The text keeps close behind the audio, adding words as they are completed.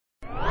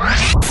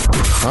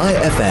High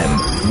FM,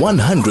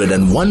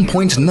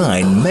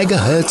 101.9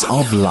 megahertz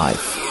of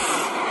life.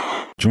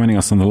 Joining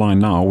us on the line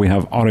now, we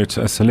have Orit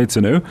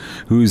Sulitzeanu,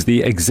 who's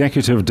the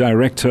Executive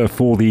Director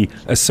for the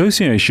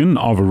Association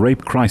of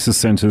Rape Crisis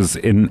Centers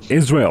in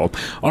Israel.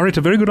 Orit,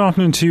 a very good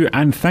afternoon to you,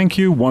 and thank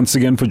you once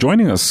again for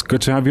joining us.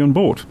 Good to have you on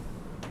board.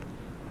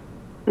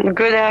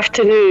 Good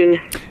afternoon.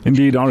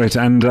 Indeed, Orit,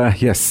 and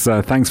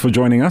thanks for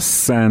joining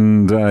us,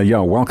 and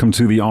welcome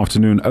to the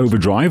Afternoon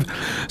Overdrive.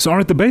 So,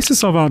 Orit, the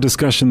basis of our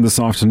discussion this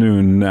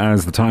afternoon,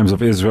 as the Times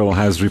of Israel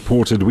has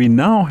reported, we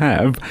now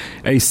have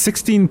a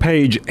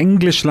 16-page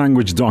English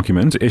language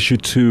document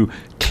issued to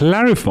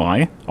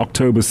clarify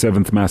October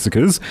 7th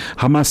massacres,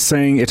 Hamas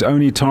saying it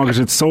only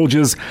targeted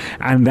soldiers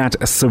and that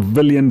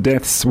civilian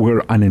deaths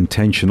were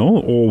unintentional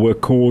or were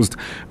caused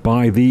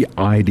by the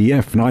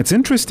IDF. Now, it's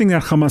interesting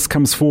that Hamas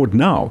comes forward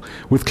now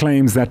with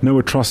claims that no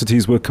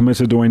atrocities were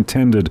committed or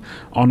intended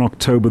on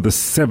October the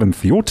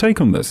 7th. Your take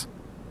on this?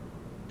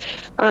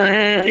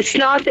 It's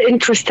not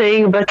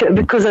interesting, but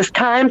because as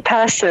time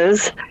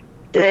passes,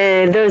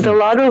 there's a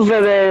lot of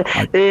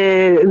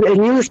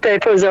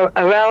newspapers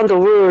around the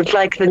world,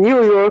 like the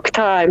New York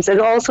Times and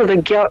also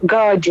the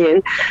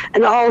Guardian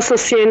and also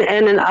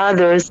CNN and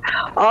others.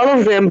 All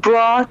of them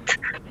brought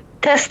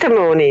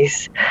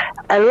testimonies,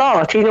 a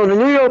lot. You know, the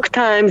New York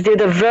Times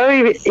did a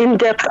very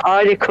in-depth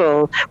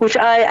article, which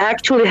I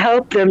actually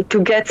helped them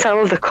to get some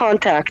of the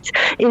contacts.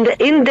 In the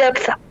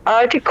in-depth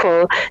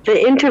article,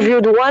 they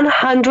interviewed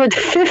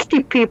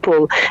 150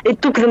 people.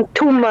 It took them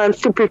 2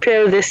 months to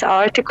prepare this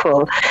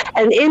article.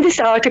 And in this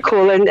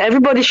article, and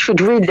everybody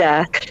should read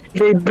that,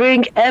 they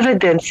bring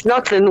evidence,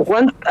 not only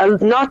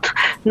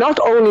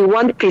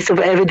one piece of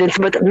evidence,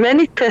 but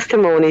many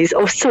testimonies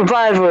of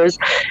survivors,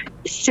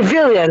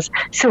 civilians,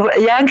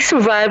 young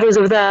survivors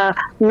of the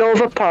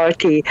Nova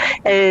Party,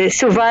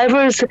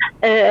 survivors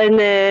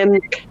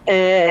and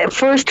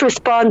first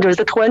responders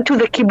that went to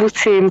the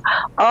kibbutzim.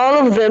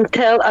 All of them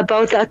tell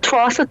about the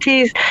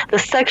atrocities, the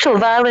sexual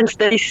violence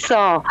they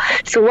saw.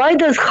 So why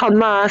does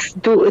Hamas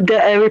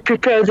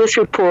prepare this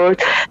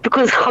report?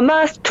 Because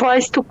Hamas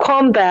tries to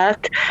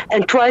combat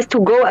and tries to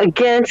go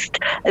against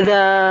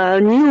the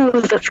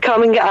news that's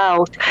coming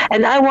out.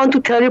 And I want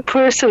to tell you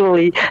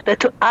personally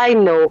that I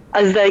know,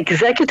 as the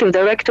executive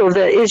director of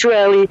the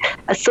Israeli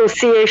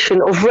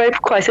Association of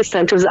Rape Crisis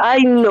Centers, I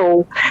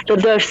know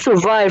that there are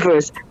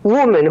survivors,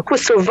 women who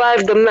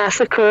survived the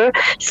massacre,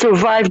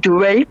 survived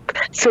rape,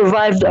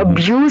 survived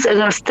abuse,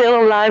 and are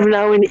still alive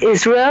now in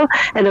Israel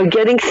and are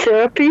getting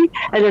therapy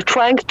and are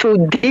trying to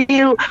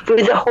deal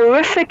with the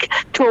horrific,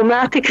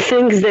 traumatic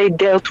things they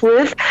dealt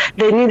with.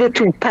 They needed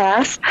to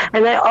pass.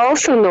 And I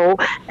also know,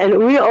 and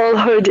we all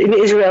heard in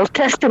Israel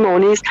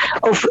testimonies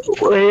of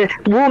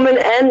women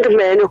and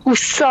men who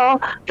saw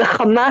the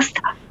Hamas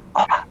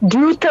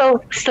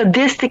brutal,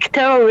 sadistic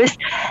terrorists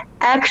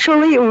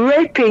actually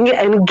raping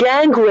and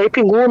gang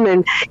raping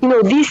women. You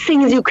know, these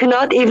things you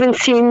cannot even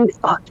see in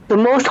the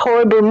most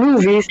horrible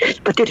movies,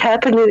 but it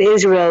happened in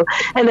Israel.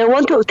 And I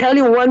want to tell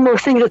you one more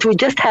thing that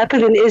just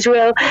happened in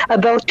Israel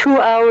about 2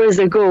 hours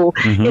ago.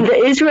 Mm-hmm. In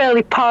the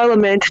Israeli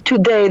parliament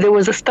today, there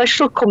was a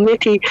special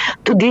committee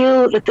committee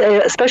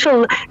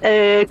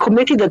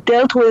that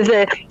dealt with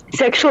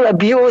sexual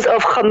abuse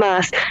of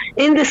Hamas.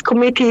 In this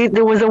committee,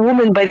 there was a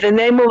woman by the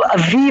name of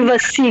Aviva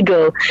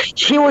Siegel.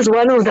 She was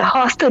one of the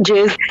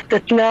hostages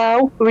that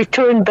now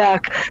returned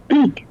back.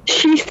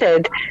 She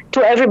said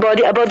to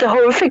everybody about the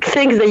horrific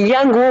things, the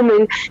young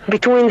woman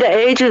between the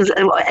ages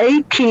of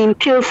 18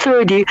 till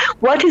 30,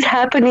 what is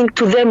happening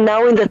to them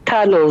now in the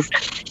tunnels.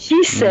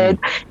 She said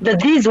that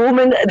these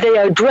women, they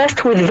are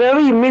dressed with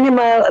very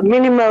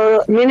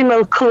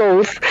minimal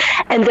clothes,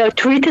 and they're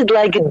treated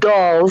like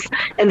dolls,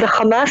 and the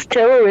Hamas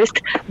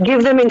terrorists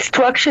give them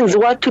instructions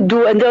what to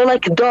do, and they're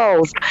like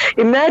dolls.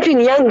 Imagine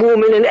young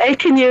woman, an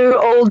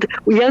 18-year-old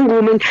young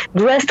woman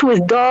dressed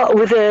with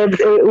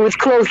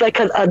clothes like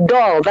a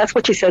doll. That's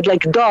what she said,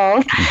 like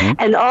dolls. Mm-hmm.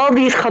 And all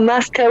these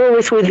Hamas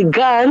terrorists with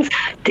guns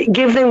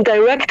give them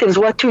directives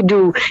what to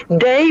do,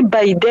 day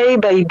by day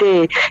by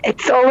day.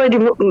 It's already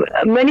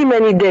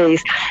many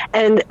days.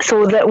 And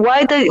so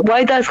why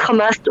does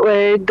Hamas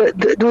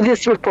do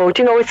this report?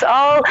 You know, it's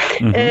all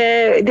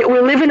we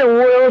live in a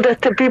world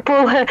that the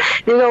people,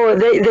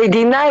 they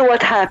deny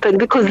what happened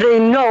because they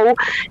know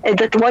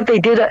that what they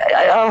did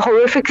are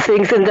horrific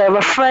things, and they're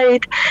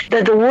afraid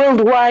that the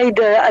worldwide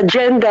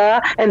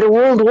agenda and the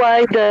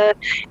worldwide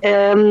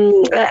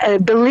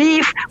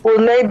belief will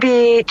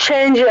maybe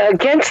change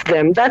against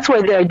them. That's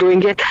why they're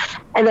doing it.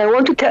 And I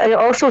want to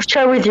also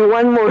share with you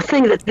one more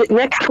thing, that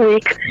next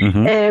week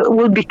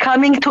will be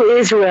coming to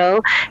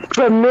Israel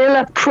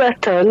Pramila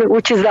Pretton,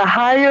 which is the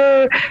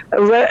higher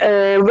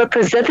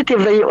representative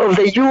of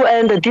the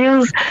UN that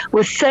deals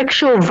with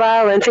sexual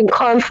violence and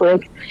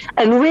conflict.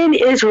 And we in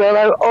Israel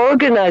are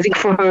organizing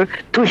for her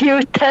to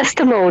hear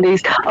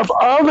testimonies of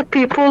all the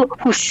people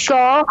who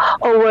saw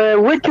or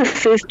were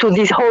witnesses to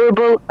these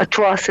horrible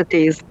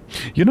atrocities.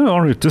 You know,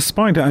 Orit,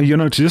 despite,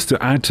 just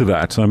to add to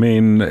that, I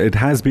mean, it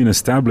has been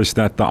established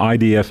that the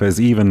IDF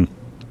has even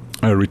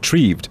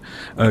retrieved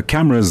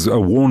cameras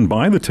worn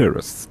by the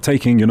terrorists,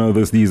 taking,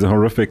 these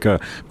horrific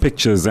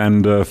pictures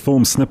and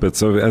film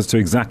snippets as to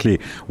exactly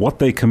what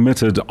they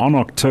committed on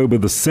October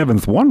the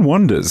 7th. One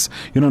wonders,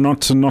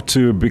 not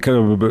to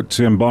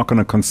embark on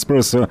a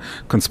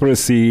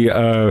conspiracy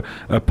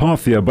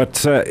path here,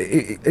 but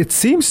it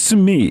seems to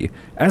me,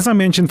 as I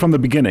mentioned from the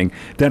beginning,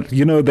 that,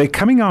 they're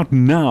coming out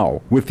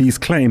now with these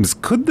claims.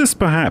 Could this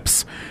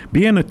perhaps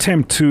be an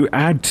attempt to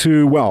add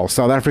to,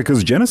 South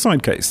Africa's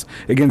genocide case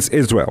against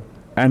Israel?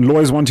 And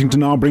lawyers wanting to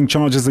now bring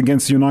charges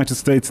against the United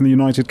States and the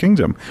United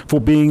Kingdom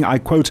for being, I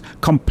quote,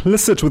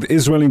 complicit with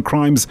Israel in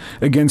crimes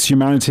against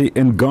humanity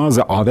in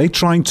Gaza. Are they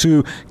trying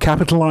to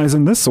capitalize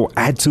on this or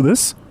add to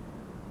this?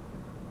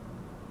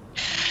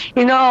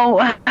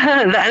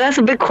 That's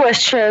a big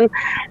question.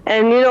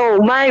 And,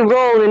 my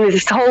role in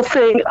this whole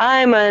thing,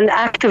 I'm an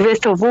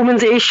activist of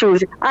women's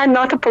issues. I'm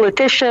not a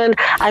politician.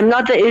 I'm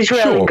not the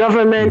Israeli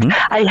government.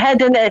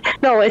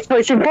 Mm-hmm.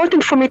 It's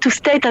important for me to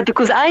state that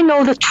because I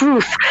know the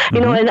truth,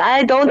 and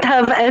I don't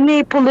have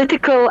any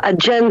political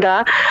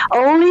agenda,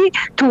 only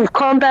to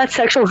combat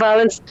sexual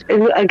violence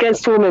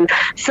against women.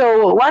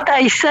 So what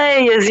I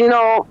say is,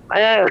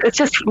 it's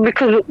just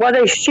because what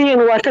I see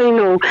and what I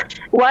know.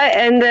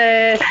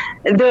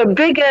 The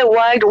big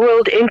wide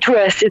world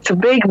interest, it's a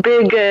big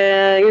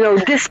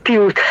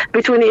dispute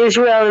between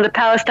Israel and the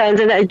Palestinians,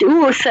 and I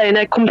do say, and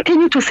I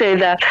continue to say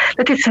that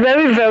it's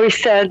very, very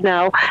sad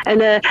now,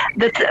 and that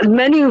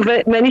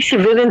many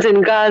civilians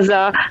in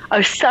Gaza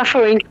are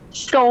suffering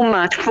so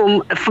much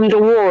from the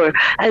war,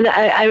 and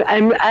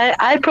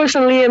I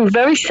personally am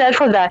very sad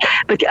for that.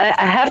 But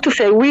I have to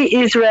say, we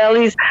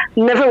Israelis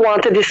never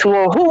wanted this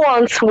war. Who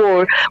wants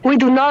war? We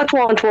do not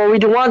want war. We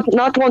do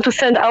not want to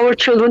send our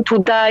children to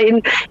die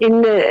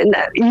in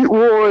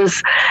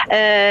wars.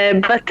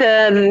 But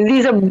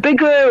these are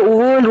bigger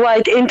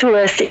worldwide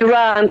interests: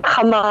 Iran,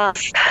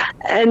 Hamas,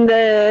 and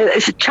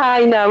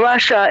China,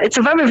 Russia. It's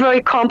very,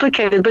 very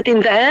complicated. But in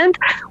the end,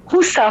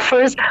 who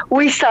suffers?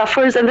 We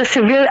suffers, and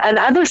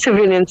other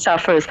civilians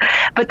suffers.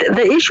 But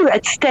the issue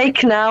at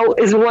stake now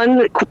is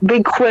one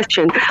big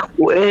question,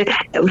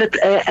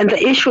 and the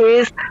issue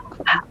is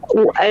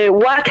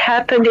what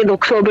happened in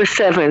October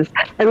 7th.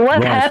 And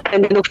what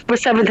happened in October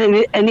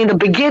 7th, and in the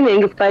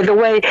beginning, by the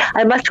way,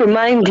 I must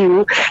remind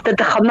you that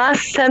the Hamas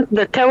sent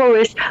the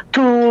terrorists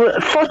to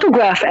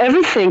photograph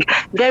everything.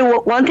 They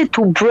wanted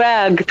to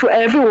brag to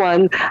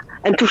everyone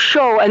and to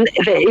show. And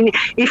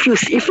if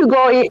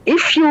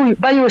you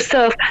by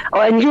yourself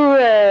and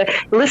your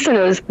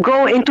listeners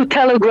go into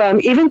Telegram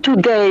even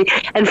today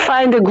and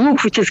find a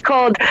group which is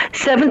called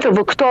 7th of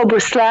October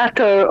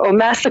Slaughter or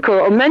Massacre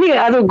or many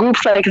other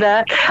groups like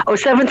that, or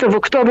 7th of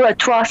October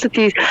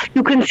Atrocities,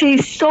 you can see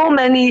so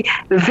many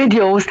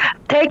videos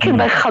taken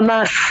by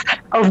Hamas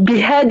of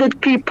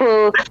beheaded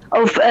people,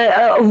 of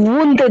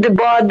wounded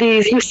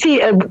bodies. You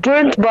see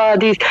burnt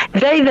bodies.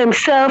 They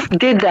themselves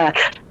did that.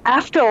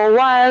 After a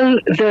while,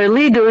 their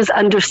leaders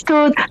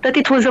understood that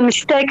it was a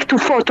mistake to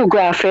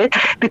photograph it,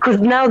 because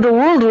now the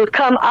world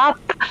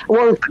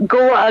will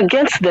go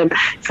against them.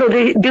 So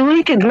they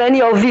deleted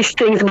many of these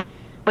things,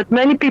 but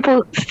many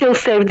people still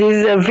save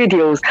these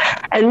videos.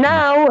 And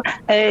now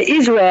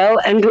Israel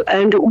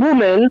and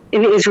women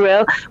in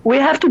Israel, we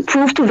have to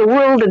prove to the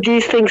world that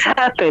these things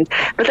happened.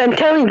 But I'm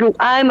telling you,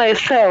 I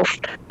myself,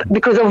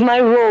 because of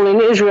my role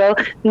in Israel,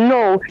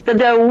 know that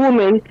there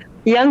are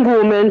young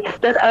women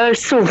that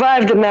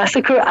survived the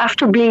massacre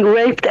after being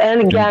raped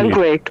and gang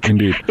raped.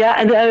 Indeed. Yeah,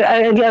 and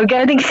they are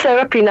getting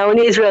therapy now in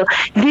Israel.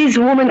 These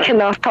women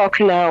cannot talk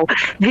now.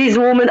 These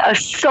women are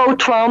so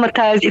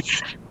traumatized.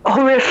 It's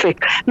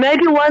horrific.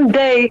 Maybe one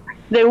day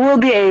they will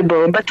be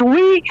able, but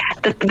we,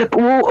 the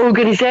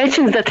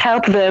organizations that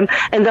help them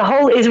and the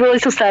whole Israeli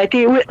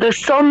society,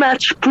 there's so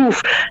much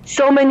proof,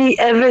 so many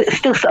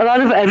still a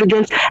lot of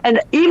evidence, and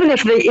even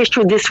if they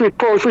issue this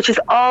report, which is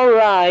all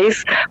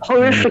lies,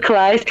 horrific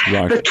lies,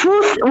 the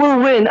truth will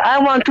win. I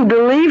want to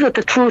believe that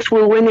the truth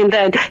will win in the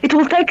end. It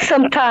will take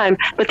some time,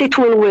 but it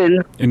will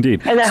win.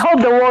 Indeed. And I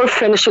hope the war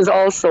finishes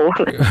also.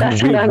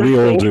 we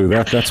all do.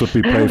 That's what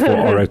we pray for,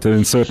 Orit,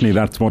 and certainly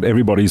that's what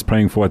everybody's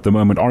praying for at the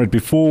moment. Orit,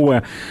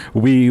 before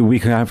we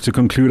have to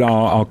conclude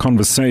our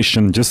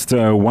conversation, just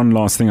one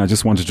last thing I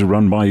just wanted to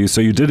run by you. So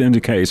you did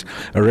indicate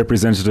a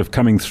representative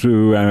coming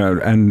through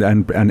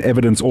and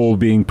evidence all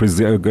being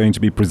going to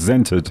be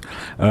presented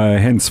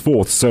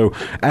henceforth. So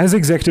as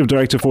Executive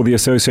Director for the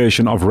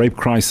Association of Rape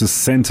Crisis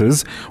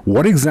Centers,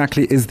 what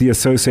exactly is the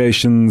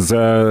association's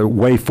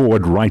way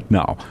forward right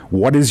now?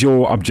 What is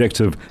your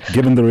objective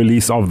given the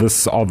release of this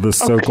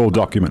so-called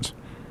document?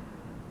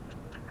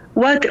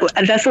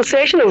 The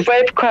Association of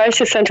Rape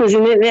Crisis Centers is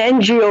an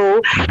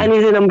NGO and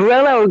is an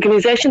umbrella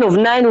organization of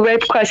 9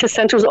 rape crisis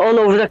centers all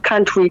over the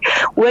country.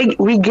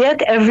 We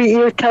get every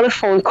year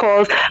telephone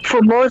calls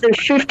for more than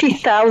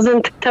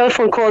 50,000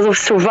 telephone calls of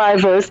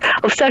survivors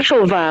of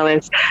sexual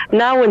violence.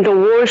 Now, when the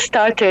war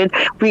started,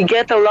 we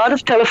get a lot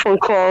of telephone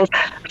calls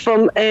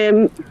from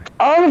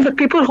all of the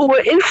people who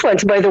were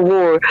influenced by the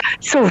war,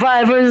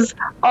 survivors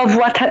of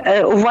what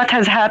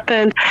has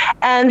happened,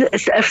 and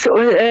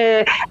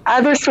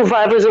other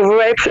survivors of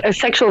rape,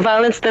 sexual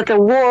violence, that the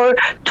war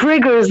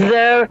triggers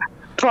their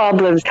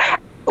problems.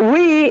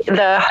 We,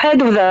 the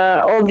head of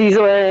all these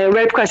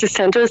rape crisis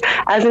centers,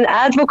 as an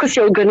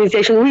advocacy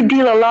organization, we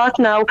deal a lot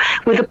now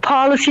with the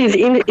policies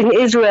in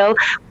Israel,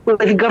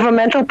 with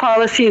governmental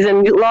policies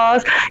and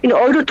laws, in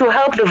order to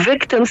help the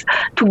victims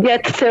to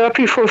get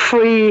therapy for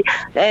free,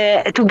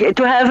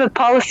 to have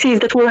policies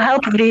that will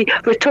help the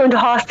returned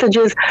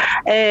hostages.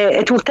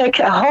 It will take,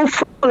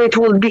 hopefully it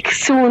will be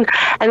soon,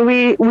 and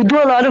we do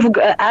a lot of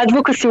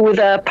advocacy with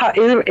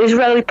the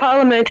Israeli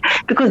parliament,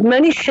 because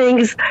many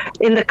things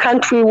in the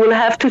country will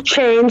have to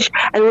change,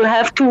 and we'll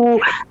have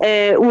to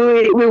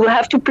we will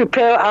have to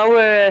prepare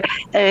our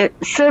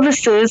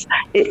services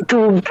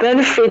to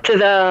benefit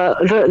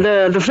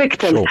the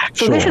victims.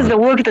 So this is the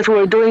work that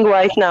we're doing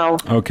right now.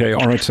 Okay,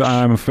 Orit,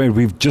 I'm afraid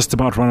we've just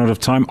about run out of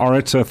time.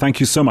 Orit, thank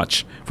you so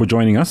much for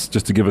joining us,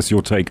 just to give us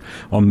your take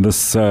on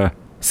this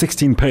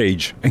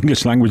 16-page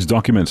English language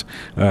document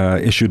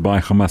issued by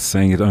Hamas,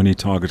 saying it only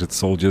targeted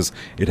soldiers.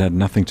 It had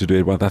nothing to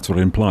do, well, that's what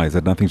it implies, it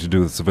had nothing to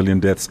do with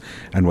civilian deaths,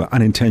 and were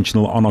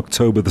unintentional on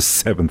October the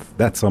 7th.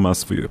 That's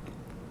Hamas for you.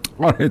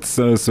 Orit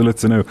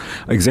Sulitzeanu,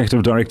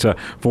 Executive Director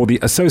for the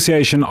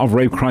Association of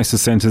Rape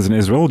Crisis Centers in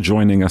Israel,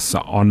 joining us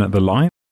on the line.